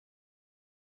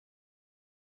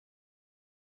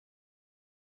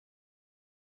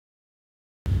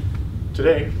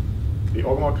Today, the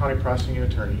Ogama County Prosecuting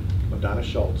Attorney, LaDonna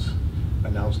Schultz,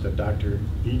 announced that Dr.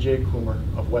 Vijay Kumar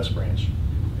of West Branch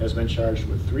has been charged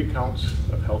with 3 counts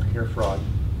of healthcare fraud,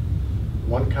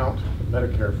 1 count of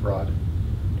Medicare fraud,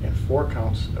 and 4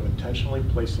 counts of intentionally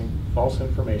placing false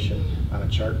information on a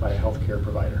chart by a healthcare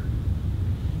provider.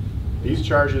 These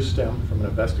charges stem from an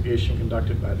investigation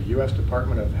conducted by the U.S.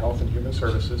 Department of Health and Human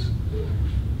Services,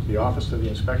 the Office of the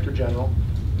Inspector General,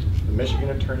 the Michigan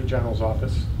Attorney General's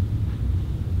Office,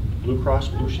 Blue Cross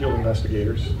Blue Shield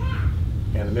investigators,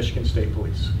 and the Michigan State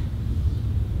Police.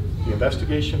 The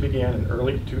investigation began in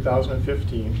early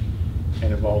 2015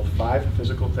 and involved 5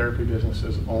 physical therapy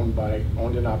businesses owned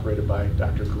and operated by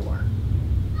Dr. Kumar.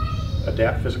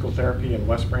 Adapt Physical Therapy in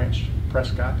West Branch,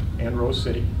 Prescott, and Rose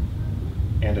City,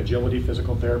 and Agility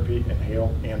Physical Therapy in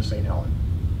Hale and St. Helen.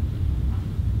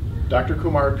 Dr.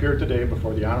 Kumar appeared today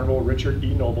before the Honorable Richard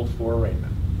E. Noble for arraignment.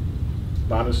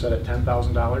 Bond is set at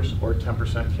 $10,000 or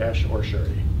 10% cash or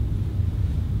surety.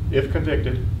 If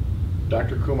convicted,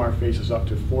 Dr. Kumar faces up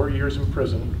to 4 years in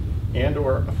prison and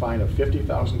or a fine of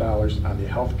 $50,000 on the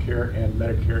health care and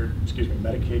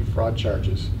Medicaid fraud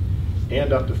charges,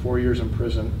 and up to 4 years in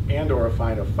prison and or a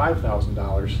fine of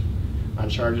 $5,000 on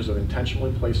charges of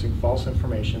intentionally placing false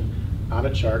information on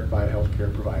a chart by a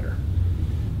healthcare provider.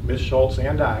 Ms. Schultz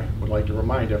and I would like to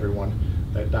remind everyone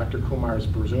that Dr. Kumar is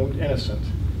presumed innocent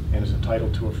and is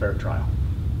entitled to a fair trial.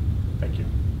 Thank you.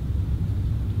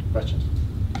 Questions?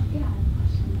 Yeah, I have a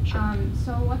question. Sure.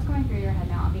 So what's going through your head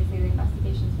now? Obviously the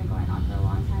investigation's been going on for a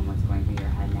long time. What's going through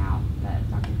your head now that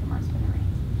Dr. Kumar's been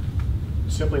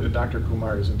arraigned? Simply that Dr.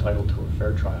 Kumar is entitled to a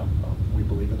fair trial. We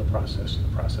believe in the process, and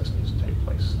the process needs to take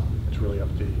place. It's really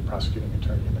up to the prosecuting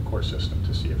attorney and the court system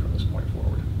to see it from this point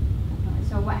forward. Definitely.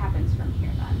 So what happens from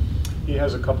here then? He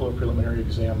has a couple of preliminary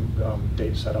exam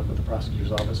dates set up with the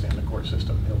prosecutor's office and the court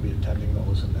system. He'll be attending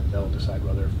those, and then they'll decide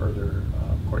whether further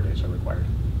court dates are required.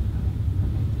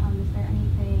 Okay, perfect. Is there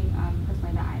anything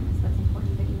personally that I missed that's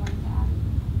important that you wanted to add?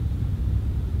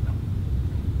 No.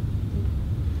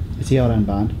 Is he out on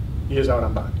bond? He is out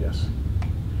on bond, yes.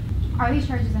 Are these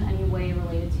charges in any way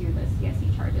related to the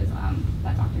CSE charges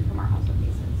that Dr. Kumar also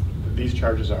faces? These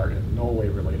charges are in no way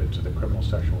related to the criminal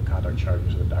sexual conduct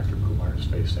charges that Dr. Kumar is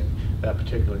facing. That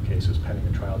particular case is pending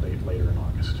a trial date later in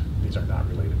August. These are not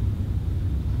related.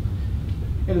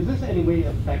 And has this any way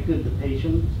affected the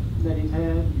patient that he's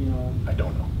had? You know, I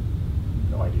don't know.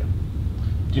 No idea.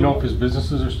 Do you know if his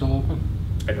businesses are still open?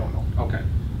 I don't know. Okay.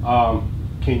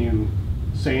 Can you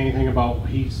say anything about what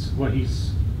he's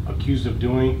accused of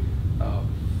doing?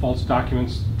 False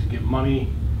documents to get money,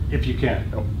 if you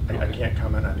can? No, I can't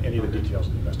comment on any of the details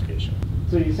of the investigation.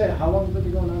 so you said, how long has it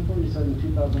been going on for? You said in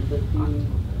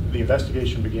 2015? The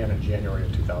investigation began in January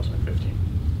of 2015.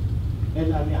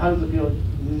 And I mean, how does it feel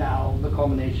now, the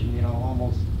culmination, you know,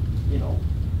 almost, you know,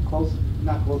 close,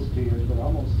 not close to 2 years, but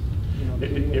almost, you know, 2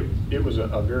 years? It was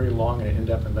a very long and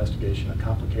in-depth investigation, a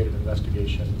complicated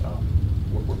investigation.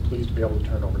 We're pleased to be able to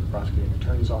turn it over to the prosecuting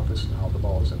attorney's office, and now the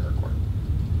ball is in her court.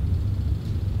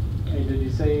 And did you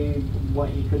say what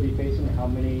he could be facing, or how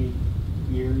many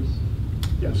years?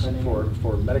 Yes,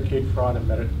 for Medicaid fraud and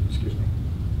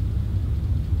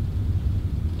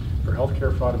for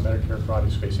healthcare fraud and Medicare fraud,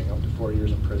 he's facing up to 4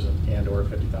 years in prison and or a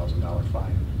 $50,000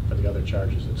 fine. For the other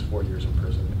charges, it's 4 years in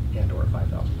prison and or a $5,000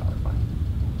 fine.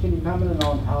 Can you comment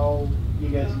on how you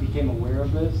guys became aware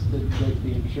of this? Did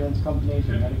the insurance companies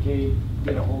or Medicaid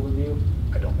get a hold of you?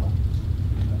 I don't know.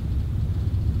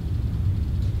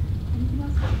 Anything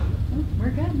else? No,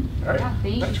 we're good. All right. Yeah,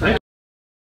 thanks. Thanks.